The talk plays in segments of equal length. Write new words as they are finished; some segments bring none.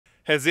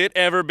has it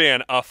ever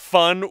been a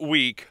fun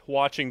week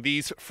watching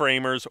these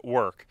framers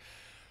work.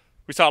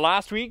 We saw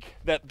last week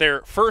that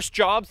their first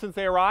job since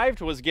they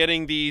arrived was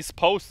getting these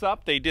posts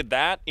up. They did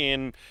that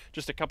in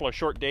just a couple of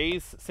short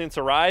days since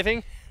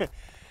arriving.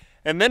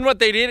 And then what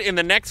they did in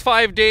the next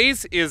 5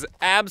 days is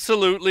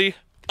absolutely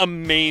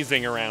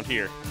amazing around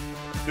here.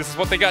 This is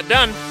what they got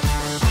done.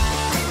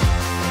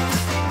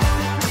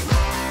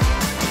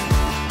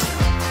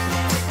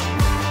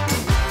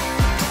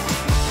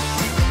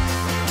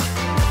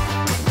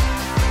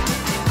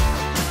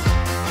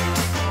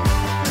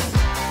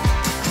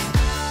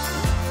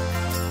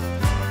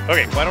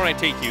 Okay, why don't I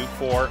take you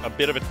for a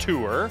bit of a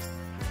tour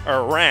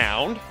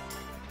around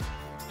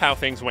how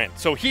things went.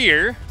 So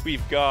here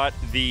we've got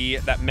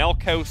that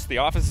milk house. The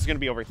office is going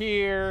to be over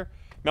here.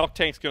 Milk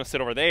tank's going to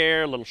sit over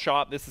there. Little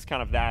shop. This is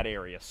kind of that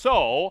area.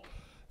 So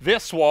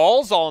this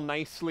wall's all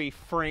nicely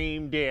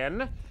framed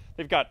in.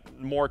 They've got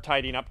more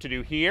tidying up to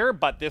do here,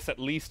 but this at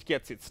least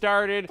gets it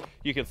started.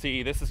 You can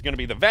see this is going to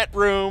be the vet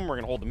room. We're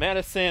going to hold the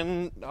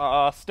medicine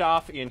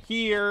stuff in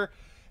here.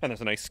 And there's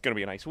going to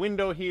be a nice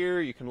window here.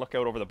 You can look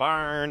out over the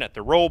barn at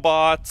the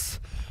robots.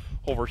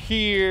 Over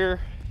here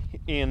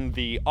in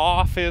the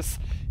office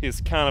is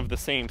kind of the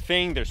same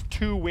thing. There's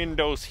 2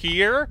 windows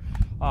here.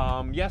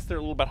 Yes, they're a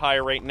little bit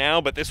higher right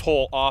now, but this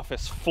whole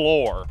office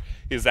floor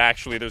is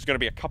actually, there's going to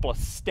be a couple of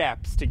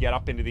steps to get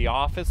up into the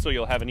office, so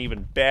you'll have an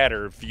even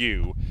better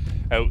view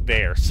out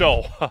there.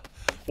 So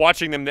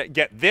watching them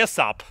get this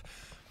up,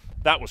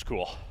 that was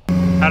cool.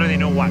 How do they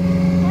know what?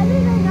 How do they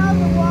know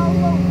the wall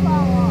won't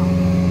fall off?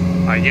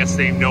 I guess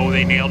they know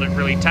they nailed it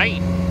really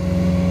tight.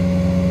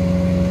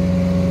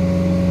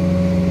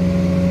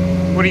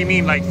 What do you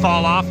mean, like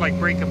fall off, like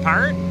break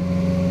apart?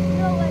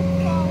 No, like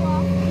fall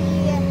off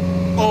here.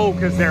 Oh,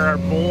 because there are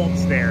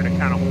bolts there to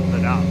kind of hold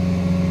it up.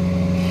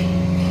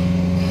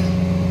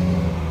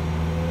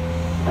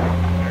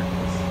 There it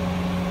is.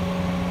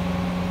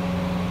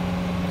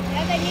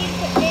 Now they need to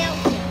put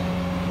nails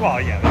in.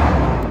 Well, yeah.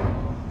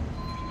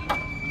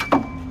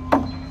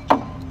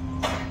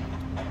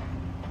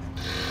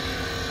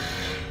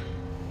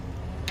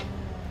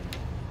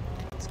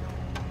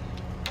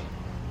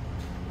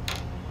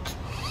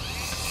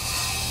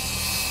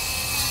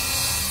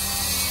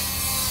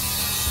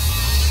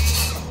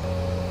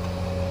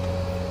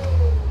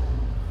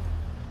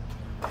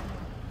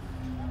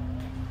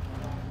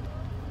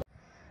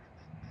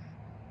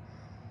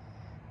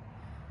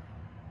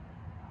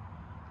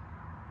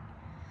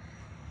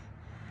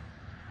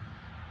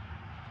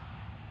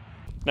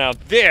 Now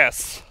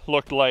this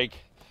looked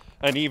like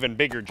an even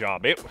bigger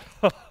job.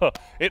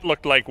 It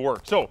looked like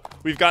work. So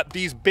we've got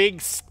these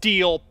big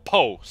steel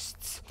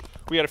posts.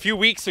 We had a few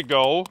weeks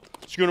ago,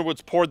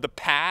 Schoonderwoerd's poured the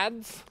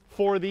pads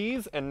for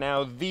these, and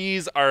now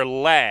these are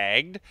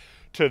lagged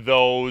to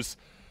those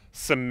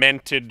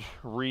cemented,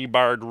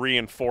 rebarred,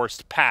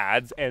 reinforced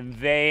pads, and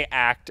they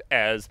act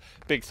as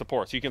big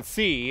supports. You can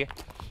see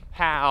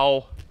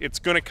how it's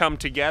going to come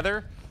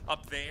together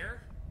up there.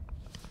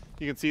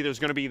 You can see there's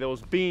going to be those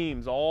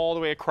beams all the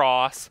way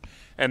across,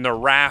 and the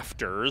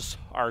rafters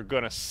are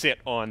going to sit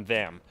on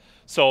them.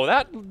 So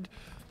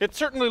it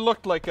certainly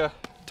looked like a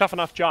tough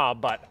enough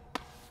job, but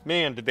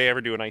man, did they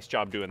ever do a nice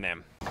job doing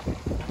them.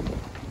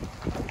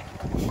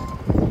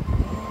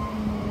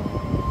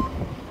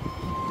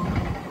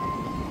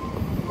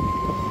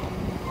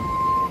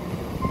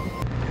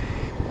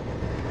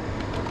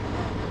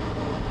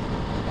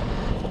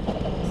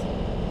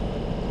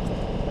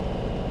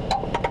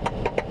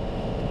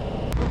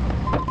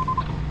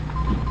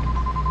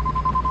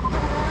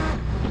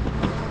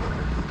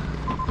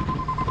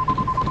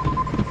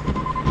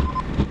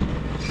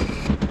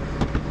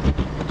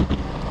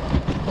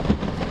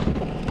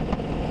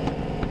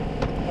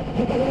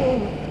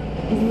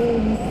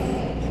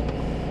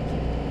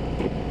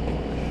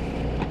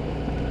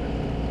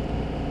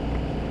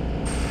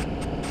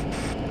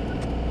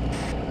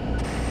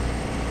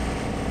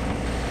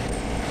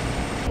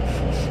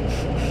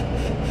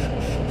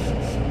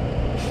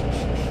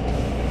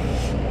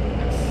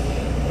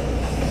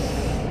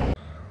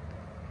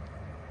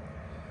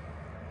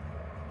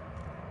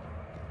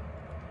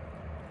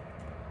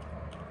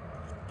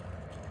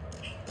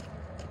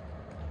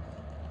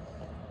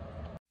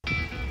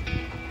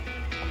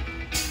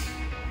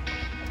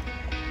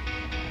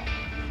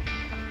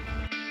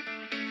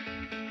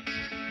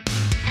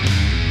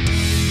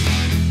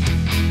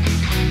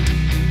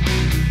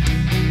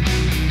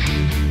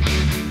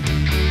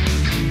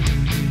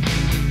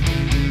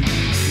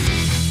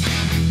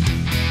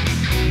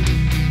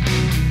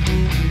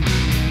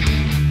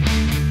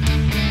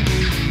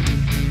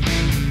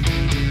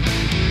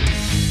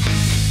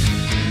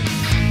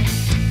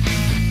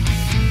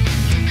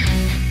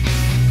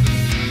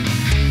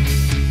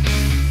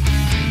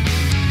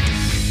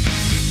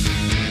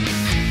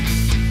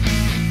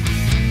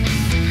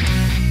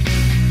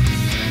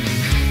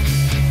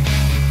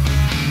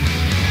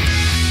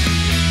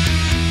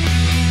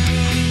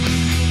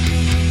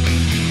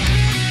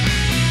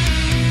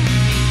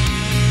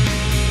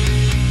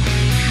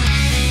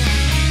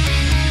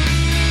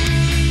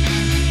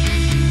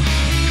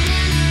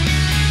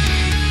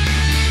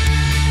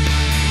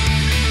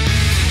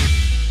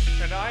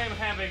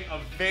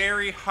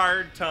 very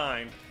hard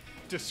time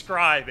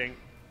describing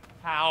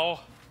how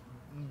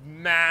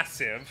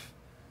massive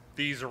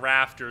these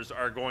rafters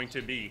are going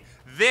to be.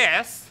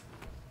 This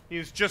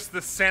is just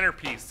the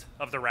centerpiece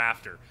of the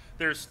rafter.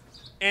 There's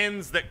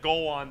ends that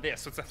go on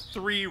this. So it's a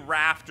 3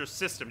 rafter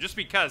system just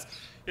because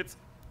it's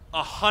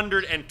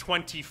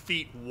 120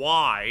 feet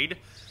wide,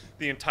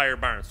 the entire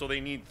barn. So they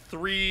need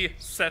 3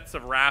 sets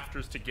of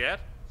rafters to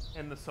get,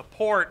 and the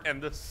support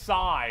and the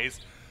size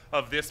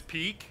of this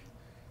peak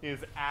is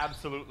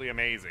absolutely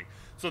amazing.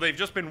 So they've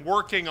just been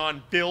working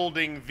on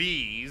building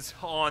these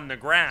on the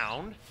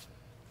ground,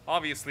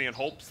 obviously in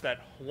hopes that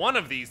one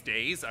of these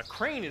days a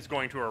crane is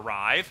going to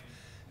arrive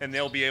and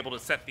they'll be able to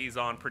set these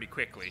on pretty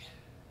quickly.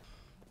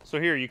 So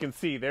here you can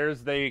see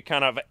there's the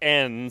kind of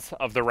ends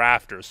of the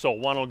rafters. So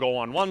one will go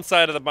on one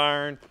side of the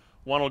barn,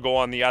 one will go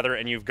on the other,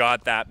 and you've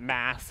got that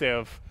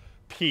massive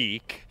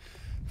peak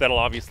that'll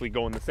obviously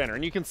go in the center.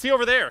 And you can see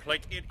over there,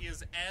 like, it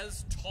is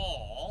as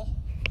tall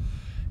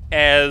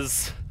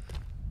as,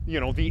 you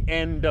know, the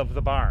end of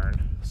the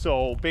barn.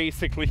 So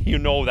basically, you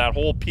know, that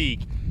whole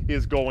peak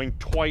is going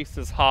twice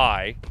as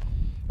high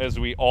as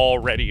we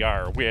already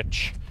are,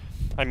 which,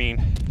 I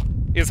mean,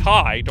 is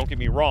high, don't get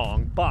me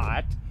wrong,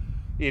 but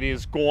it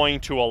is going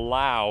to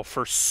allow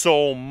for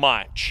so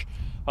much,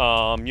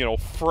 you know,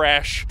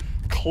 fresh,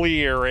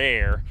 clear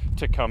air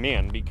to come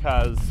in,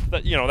 because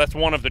you know, that's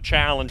one of the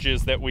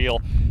challenges that we'll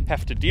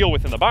have to deal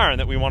with in the barn,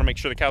 that we want to make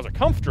sure the cows are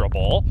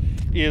comfortable,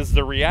 is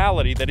the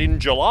reality that in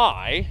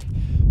July,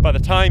 by the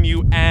time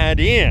you add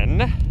in,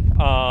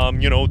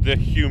 you know, the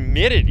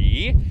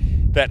humidity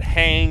that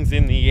hangs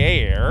in the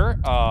air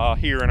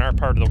here in our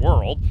part of the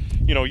world,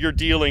 you know, you're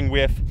dealing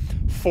with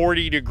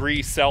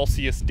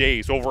 40°C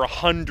days, over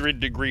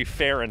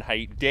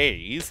 100°F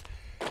days,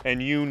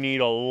 and you need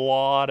a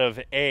lot of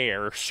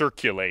air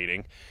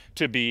circulating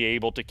to be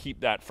able to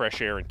keep that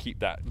fresh air and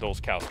keep those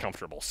cows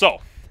comfortable.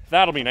 So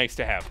that'll be nice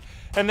to have.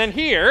 And then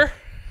here,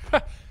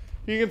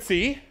 you can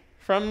see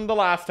from the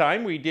last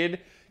time we did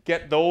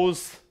get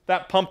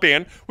that pump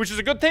in, which is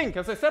a good thing,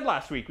 because I said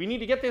last week, we need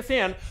to get this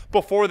in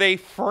before they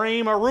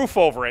frame a roof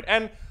over it.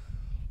 And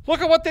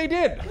look at what they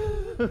did.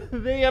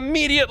 They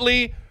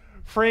immediately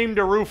framed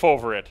a roof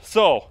over it.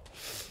 So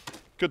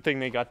good thing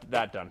they got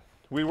that done.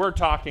 We were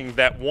talking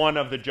that one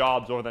of the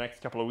jobs over the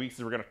next couple of weeks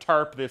is we're going to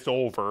tarp this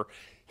over,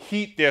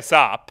 heat this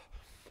up,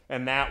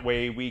 and that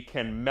way we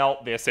can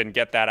melt this and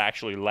get that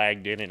actually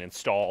lagged in and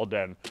installed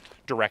and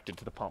directed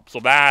to the pump.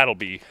 So that'll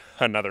be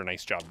another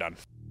nice job done.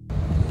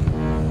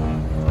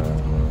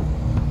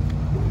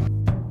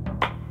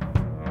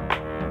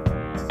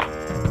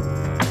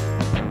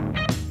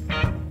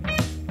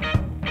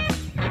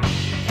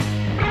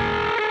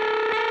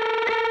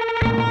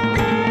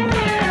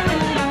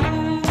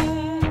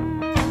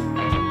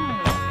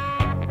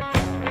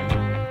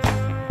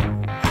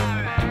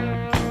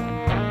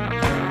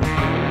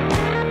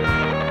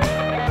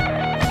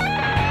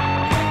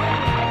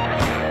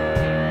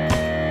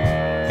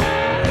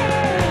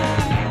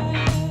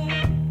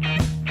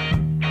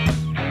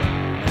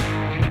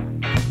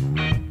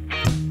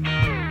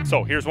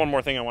 So here's one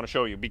more thing I want to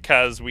show you,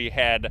 because we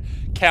had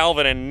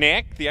Calvin and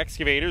Nick, the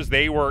excavators,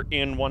 they were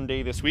in one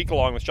day this week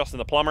along with Justin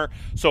the plumber,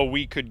 so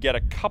we could get a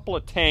couple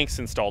of tanks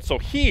installed. So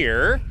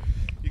here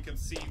you can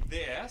see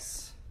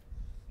this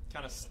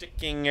kind of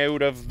sticking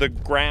out of the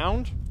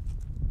ground.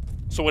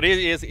 So what it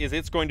is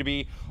it's going to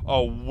be a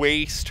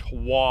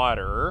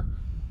wastewater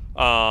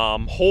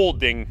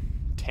holding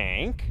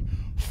tank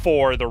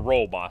for the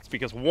robots,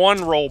 because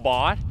one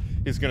robot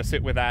is going to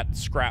sit with that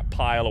scrap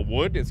pile of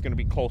wood. It's going to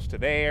be close to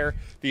there.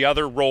 The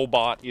other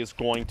robot is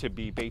going to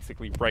be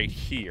basically right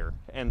here.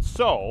 And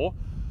so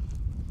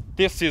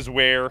this is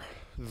where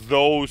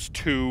those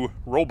 2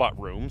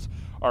 robot rooms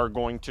are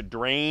going to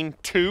drain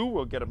to.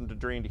 We'll get them to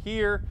drain to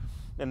here,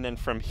 and then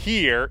from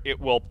here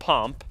it will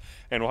pump,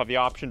 and we'll have the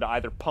option to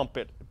either pump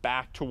it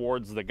back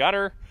towards the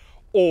gutter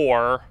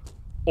or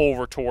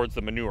over towards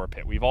the manure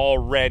pit. We've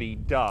already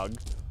dug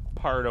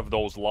part of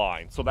those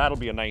lines, so that'll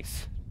be a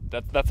nice,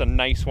 that's a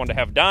nice one to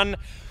have done.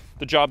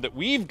 The job that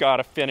we've got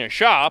to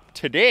finish up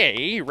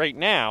today, right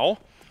now,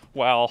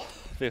 while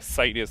this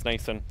site is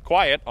nice and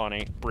quiet on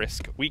a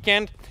brisk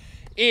weekend,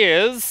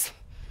 is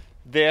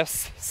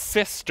this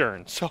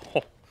cistern. So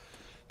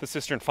the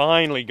cistern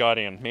finally got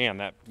in. Man,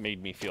 that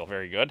made me feel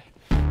very good.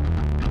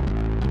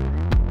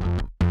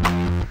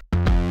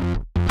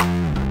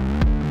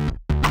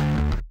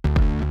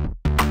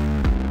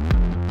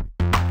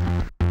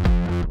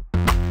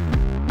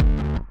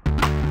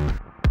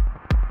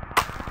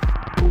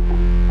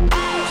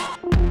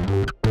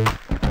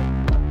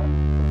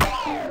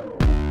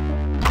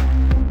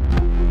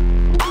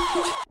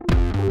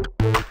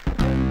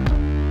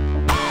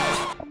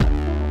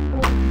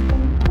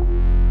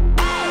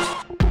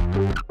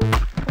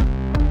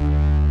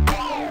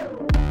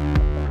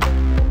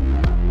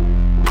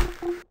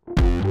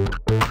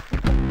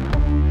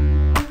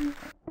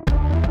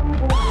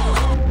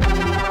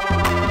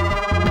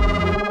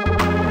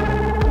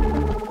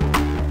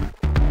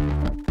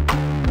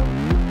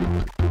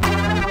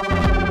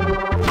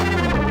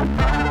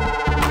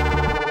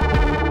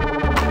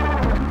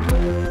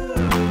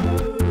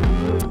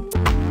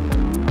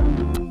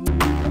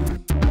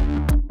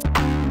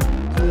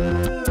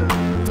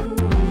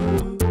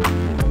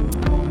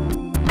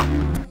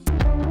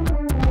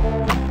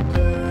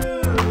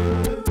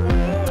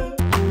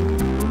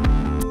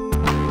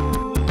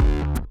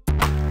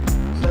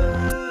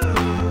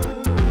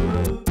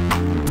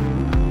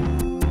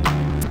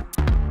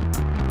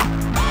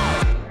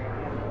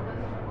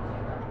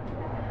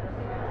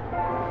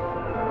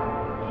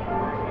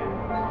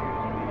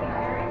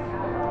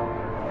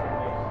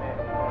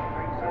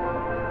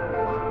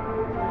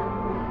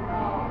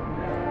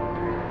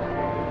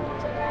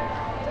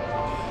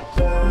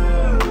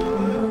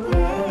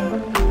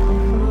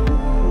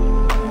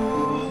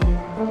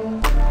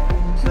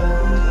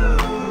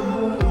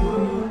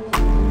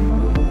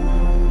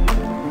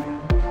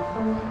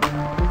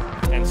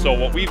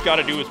 we've got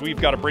to do is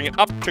we've got to bring it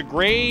up to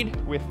grade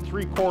with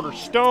 3/4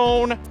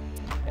 stone.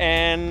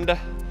 And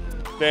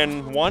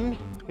then 1,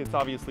 it's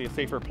obviously a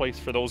safer place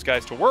for those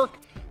guys to work.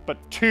 But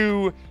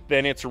 2,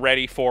 then it's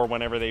ready for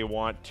whenever they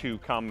want to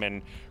come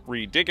and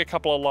redig a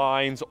couple of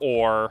lines,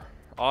 or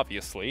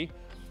obviously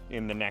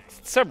in the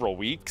next several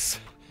weeks,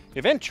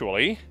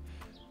 eventually,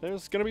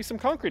 there's gonna be some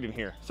concrete in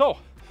here. So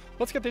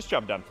let's get this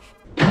job done.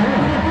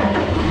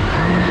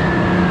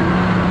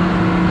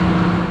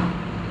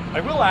 I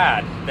will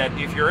add that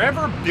if you're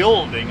ever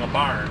building a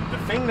barn, the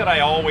thing that I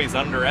always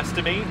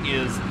underestimate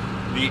is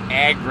the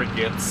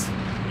aggregates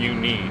you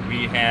need.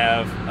 We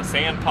have a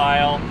sand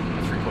pile,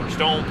 a 3/4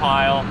 stone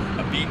pile,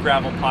 a B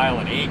gravel pile,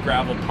 an A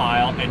gravel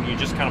pile, and you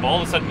just kind of all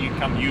of a sudden you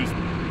come use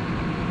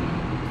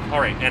them.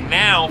 All right, and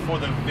now for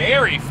the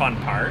very fun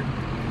part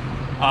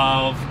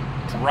of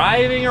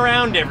driving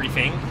around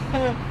everything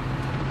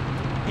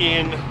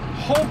in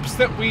hopes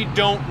that we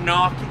don't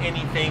knock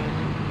anything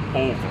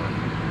over.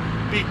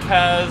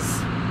 Because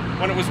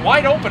when it was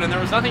wide open and there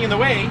was nothing in the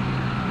way,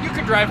 you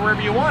could drive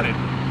wherever you wanted.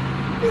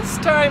 This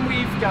time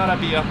we've got to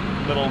be a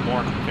little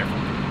more careful.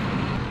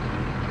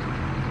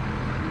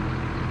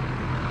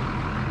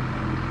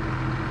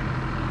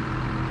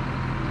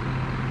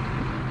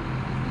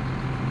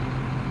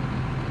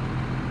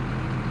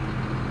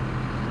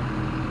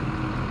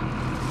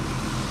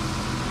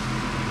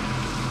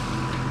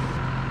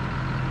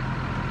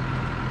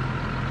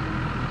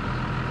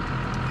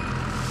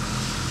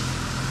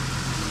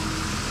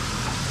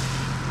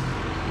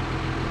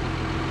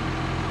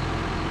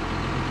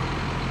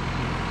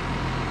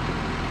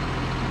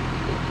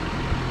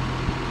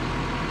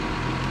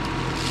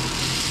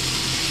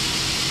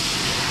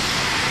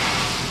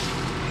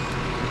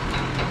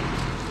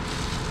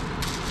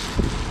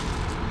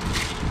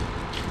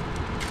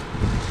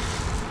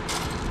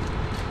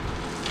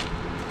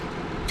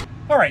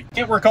 All right,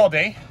 get work all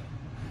day.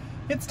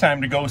 It's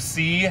time to go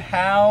see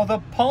how the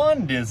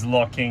pond is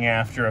looking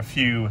after a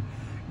few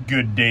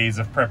good days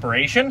of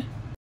preparation.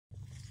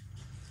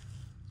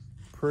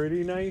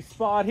 Pretty nice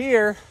spot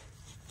here.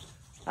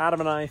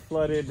 Adam and I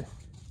flooded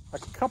a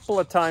couple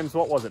of times,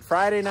 what was it,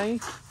 Friday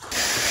night?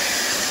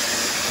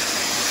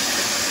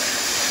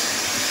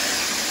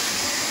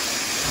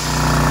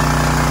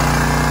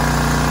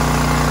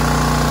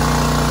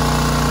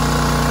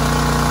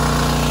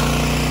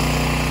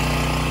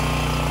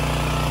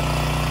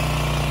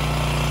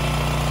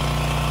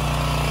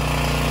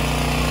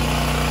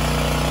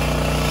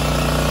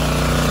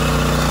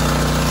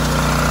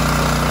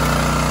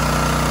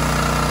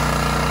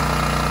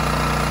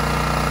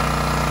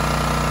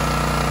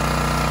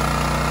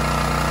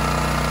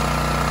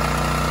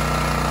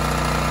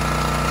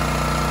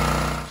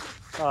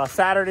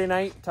 Saturday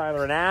night,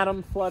 Tyler and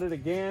Adam flooded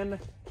again,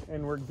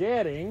 and we're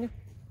getting,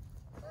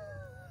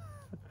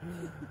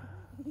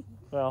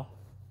 well,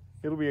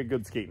 it'll be a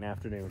good skating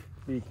afternoon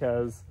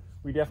because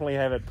we definitely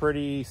have it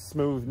pretty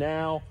smooth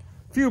now.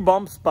 Few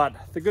bumps, but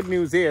the good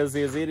news is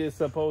it is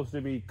supposed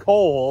to be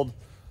cold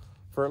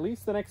for at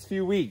least the next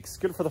few weeks.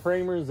 Good for the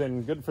framers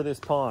and good for this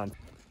pond.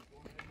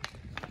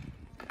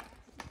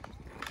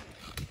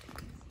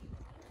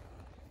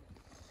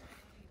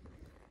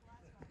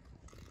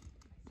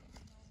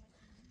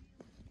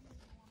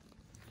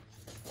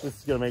 This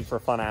is going to make for a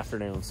fun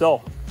afternoon.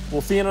 So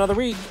we'll see you in another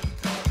week.